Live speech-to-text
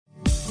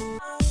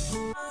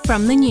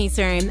From the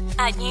newsroom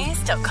at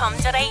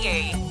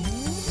news.com.au.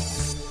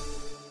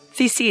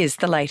 This is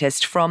the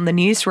latest from the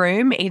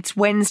newsroom. It's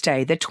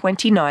Wednesday, the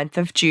 29th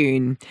of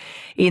June.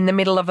 In the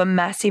middle of a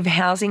massive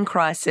housing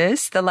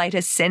crisis, the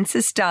latest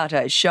census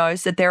data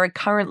shows that there are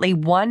currently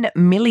 1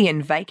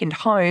 million vacant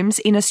homes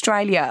in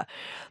Australia.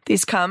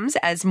 This comes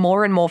as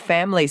more and more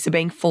families are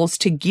being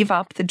forced to give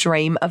up the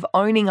dream of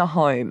owning a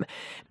home.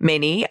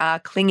 Many are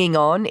clinging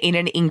on in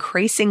an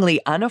increasingly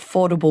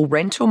unaffordable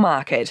rental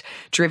market,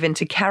 driven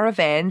to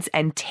caravans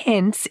and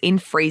tents in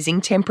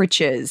freezing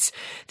temperatures.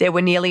 There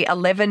were nearly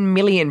 11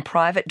 million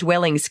private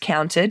dwellings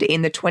counted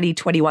in the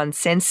 2021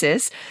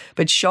 census,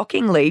 but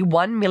shockingly,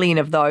 1 million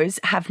of those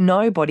have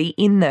nobody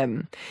in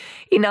them.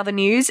 In other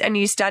news, a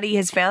new study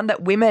has found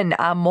that women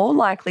are more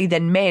likely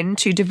than men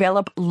to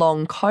develop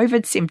long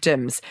COVID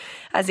symptoms.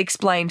 As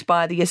explained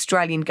by the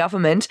Australian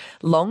government,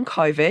 long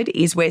COVID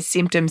is where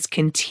symptoms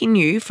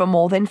continue for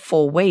more than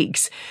 4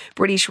 weeks.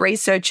 British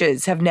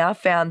researchers have now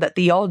found that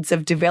the odds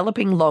of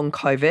developing long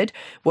COVID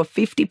were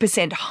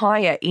 50%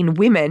 higher in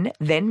women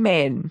than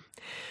men.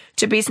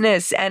 To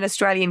business, an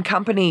Australian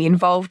company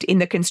involved in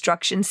the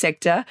construction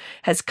sector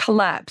has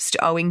collapsed,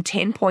 owing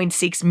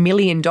 $10.6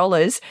 million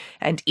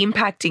and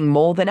impacting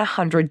more than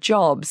 100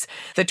 jobs.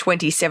 The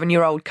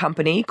 27-year-old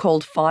company,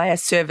 called Fire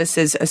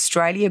Services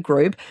Australia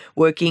Group,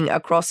 working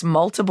across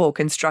multiple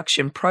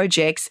construction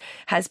projects,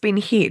 has been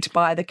hit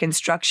by the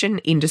construction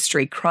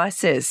industry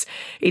crisis.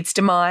 Its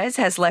demise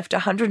has left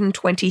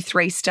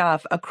 123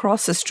 staff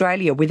across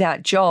Australia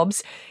without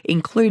jobs,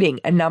 including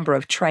a number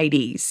of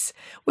tradies.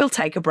 We'll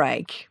take a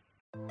break.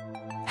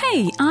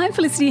 Hey, I'm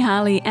Felicity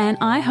Harley and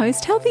I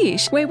host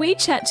Healthyish, where we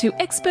chat to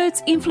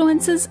experts,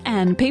 influencers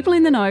and people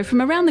in the know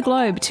from around the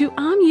globe to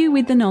arm you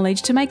with the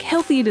knowledge to make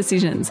healthier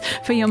decisions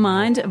for your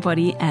mind,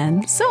 body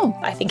and soul.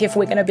 I think if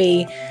we're going to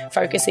be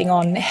focusing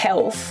on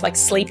health, like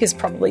sleep is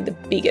probably the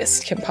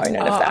biggest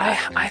component of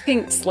that. I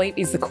think sleep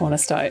is the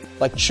cornerstone.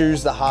 Like,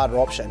 choose the harder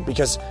option,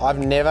 because I've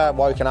never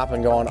woken up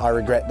and gone, I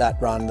regret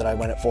that run that I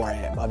went at 4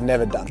 a.m. I've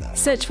never done that.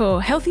 Search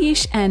for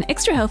Healthyish and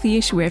Extra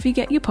Healthyish wherever you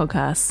get your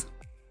podcasts.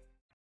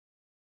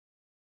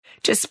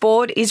 To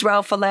sport,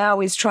 Israel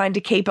Folau is trying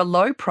to keep a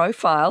low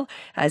profile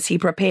as he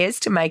prepares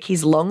to make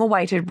his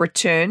long-awaited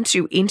return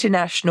to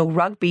international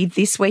rugby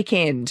this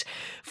weekend.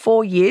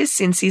 4 years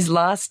since his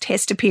last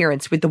Test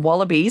appearance with the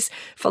Wallabies,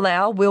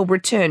 Folau will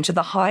return to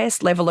the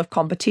highest level of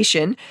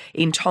competition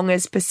in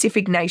Tonga's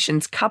Pacific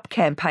Nations Cup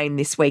campaign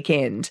this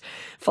weekend.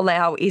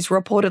 Folau is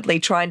reportedly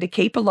trying to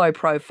keep a low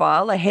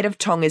profile ahead of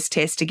Tonga's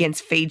Test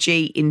against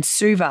Fiji in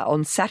Suva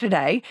on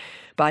Saturday,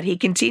 but he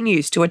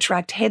continues to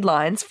attract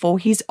headlines for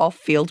his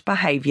off-field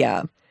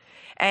behaviour.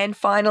 And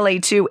finally,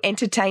 to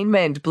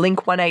entertainment,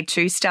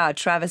 Blink-182 star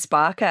Travis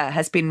Barker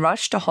has been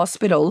rushed to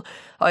hospital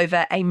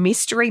over a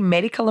mystery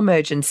medical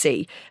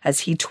emergency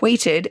as he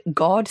tweeted,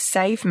 "God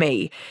save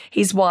me."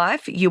 His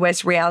wife,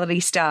 US reality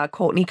star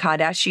Kourtney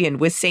Kardashian,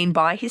 was seen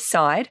by his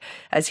side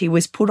as he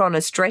was put on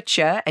a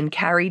stretcher and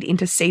carried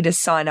into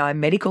Cedars-Sinai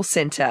Medical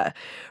Center.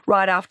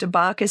 Right after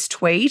Barker's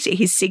tweet,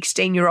 his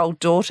 16-year-old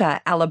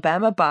daughter,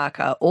 Alabama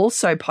Barker,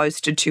 also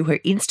posted to her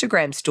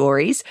Instagram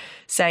stories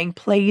saying,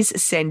 "Please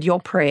send your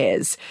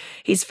prayers."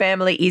 His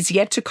family is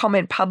yet to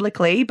comment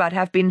publicly but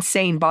have been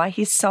seen by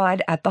his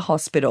side at the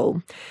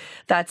hospital.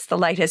 That's the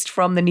latest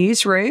from the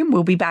newsroom.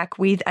 We'll be back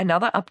with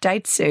another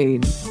update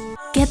soon.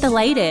 Get the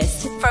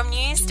latest from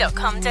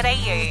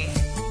news.com.au.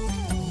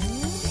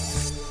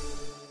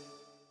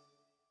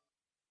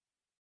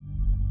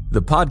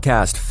 The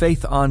podcast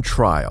Faith on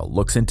Trial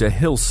looks into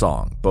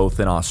Hillsong, both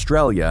in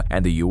Australia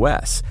and the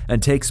US,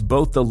 and takes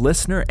both the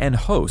listener and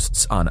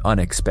hosts on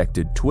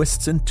unexpected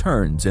twists and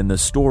turns in the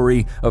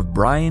story of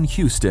Brian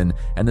Houston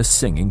and the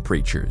Singing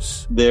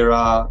Preachers. There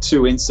are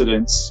 2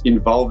 incidents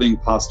involving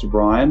Pastor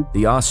Brian.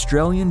 The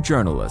Australian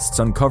journalists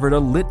uncovered a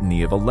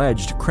litany of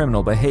alleged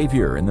criminal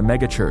behaviour in the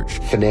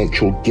megachurch.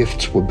 Financial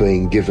gifts were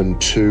being given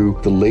to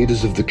the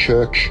leaders of the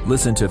church.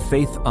 Listen to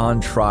Faith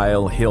on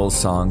Trial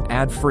Hillsong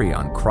ad-free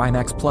on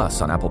Crimex Plus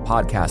on Apple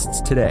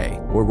Podcasts today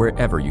or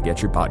wherever you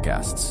get your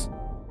podcasts.